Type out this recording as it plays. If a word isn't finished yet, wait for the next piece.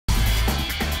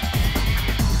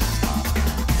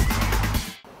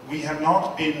have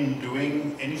not been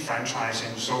doing any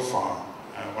franchising so far.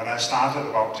 When I started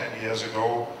about 10 years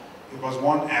ago, it was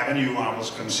one avenue I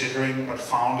was considering, but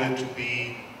found it to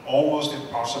be almost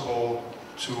impossible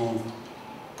to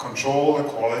control the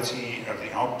quality of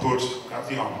the output of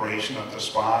the operation of the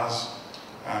spas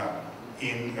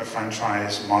in a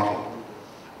franchise model.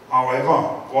 However,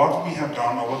 what we have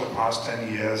done over the past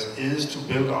 10 years is to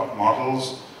build up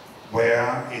models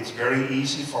where it's very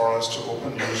easy for us to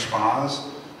open new spas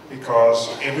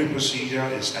because every procedure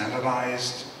is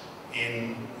standardized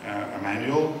in a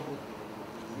manual.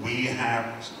 We have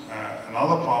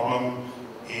another problem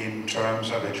in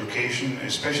terms of education,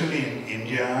 especially in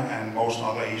India and most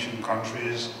other Asian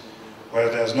countries, where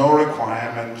there's no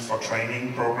requirement for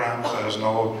training programs, there's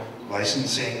no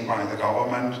licensing by the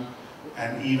government,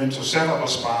 and even to set up a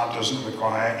spa doesn't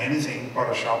require anything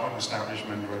but a shop and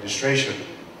establishment registration.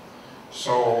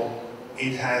 So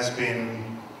it has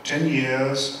been 10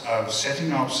 years of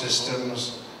setting up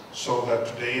systems so that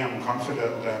today I'm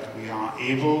confident that we are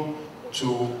able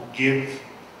to give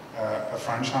a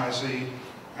franchisee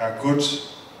a good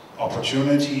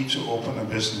opportunity to open a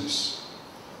business.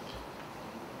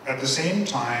 At the same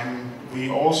time, we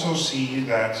also see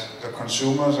that the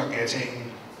consumers are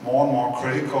getting more and more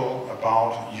critical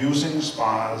about using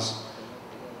spas.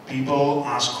 People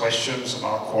ask questions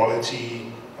about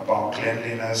quality, about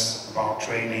cleanliness, about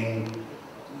training,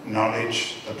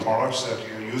 knowledge, the products that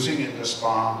you're using in the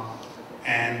spa.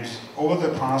 And over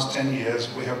the past 10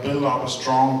 years, we have built up a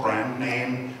strong brand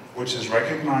name which is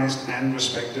recognized and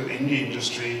respected in the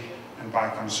industry and by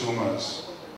consumers.